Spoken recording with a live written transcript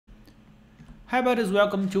Hi buddies,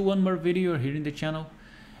 welcome to one more video here in the channel.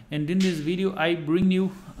 And in this video I bring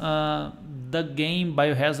you the game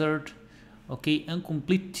BioHazard, okay,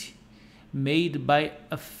 Uncomplete, made by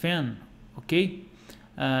a fan, okay.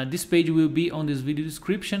 This page will be on this video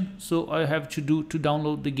description, so all you have to do to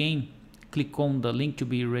download the game, click on the link to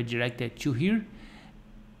be redirected to here,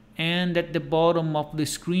 and at the bottom of the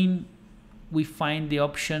screen we find the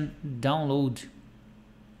option download.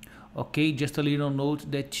 Okay, just a little note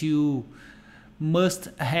that you must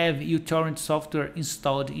have uTorrent software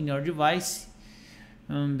installed in your device,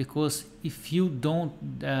 because if you don't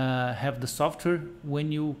have the software,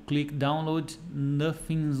 when you click download,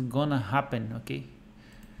 nothing's gonna happen. Okay,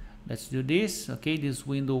 let's do this. Okay, this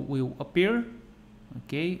window will appear.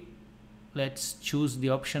 Okay, let's choose the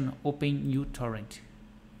option open uTorrent.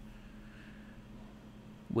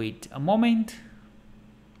 Wait a moment.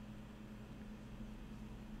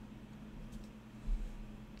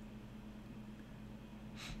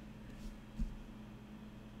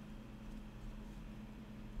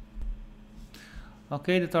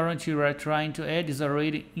 Okay, the torrent you are trying to add is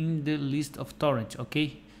already in the list of torrents.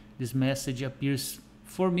 Okay, this message appears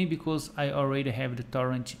for me because I already have the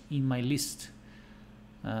torrent in my list.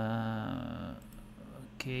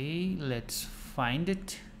 Okay, let's find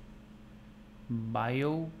it.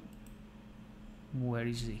 Where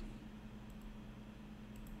is it?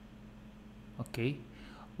 Okay,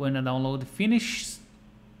 when the download finishes,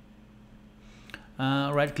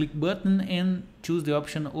 right click button and choose the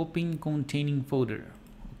option open containing folder.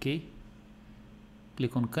 Okay,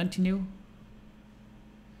 click on continue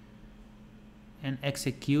and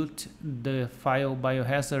execute the file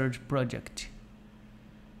BioHazard project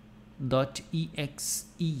 .exe.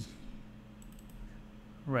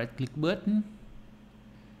 Right click button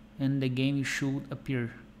and the game should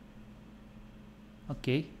appear.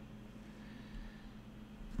 Okay,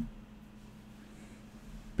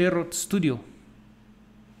 Perrot Studio.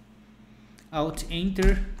 Alt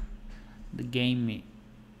enter, the game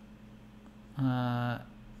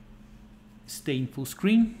stay in full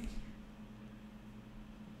screen.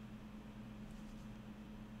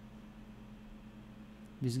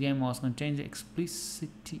 This game was contains explicit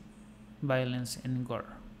violence and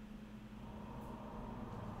gore.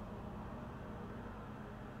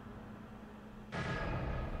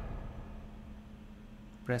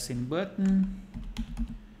 Pressing button.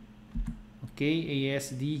 Okay,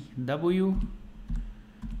 ASDW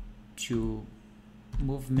to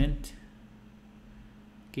movement.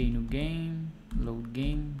 Okay, new game, load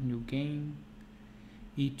game, new game.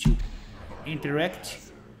 E to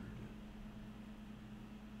interact.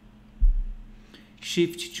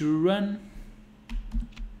 Shift to run.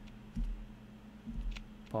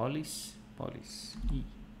 Police, E.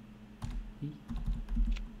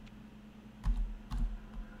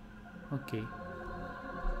 Okay.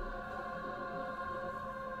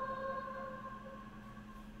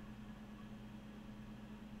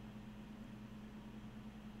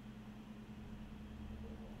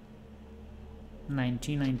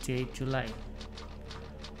 (1998) July.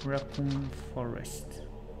 Raccoon Forest.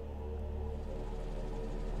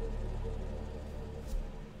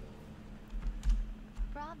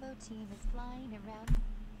 Bravo team is flying around.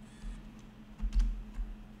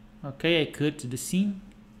 Okay, I cut the scene.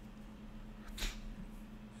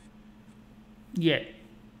 Yeah.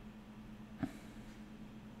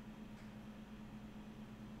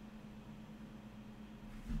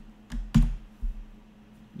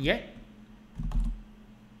 Yeah.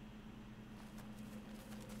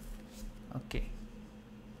 Okay,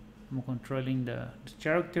 I'm controlling the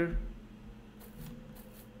character.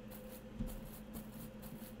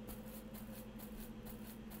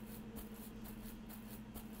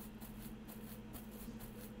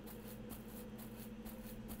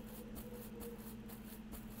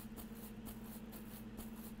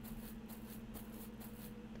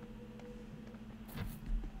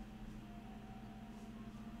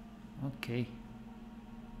 Okay.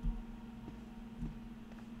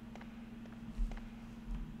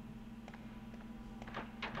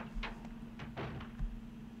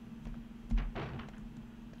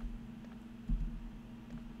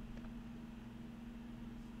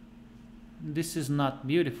 This is not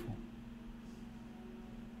beautiful.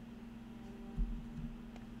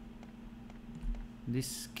 This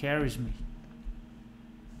scares me.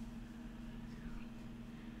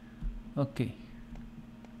 Okay.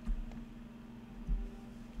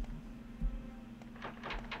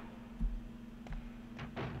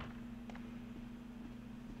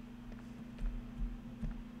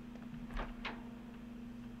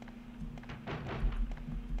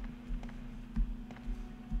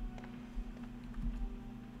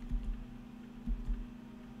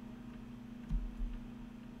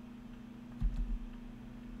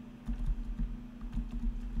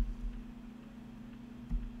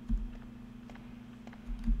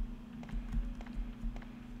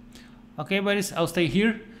 Okay, buddies, I'll stay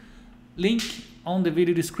here. Link on the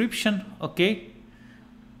video description. Okay,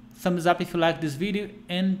 thumbs up if you like this video,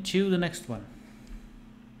 and till the next one.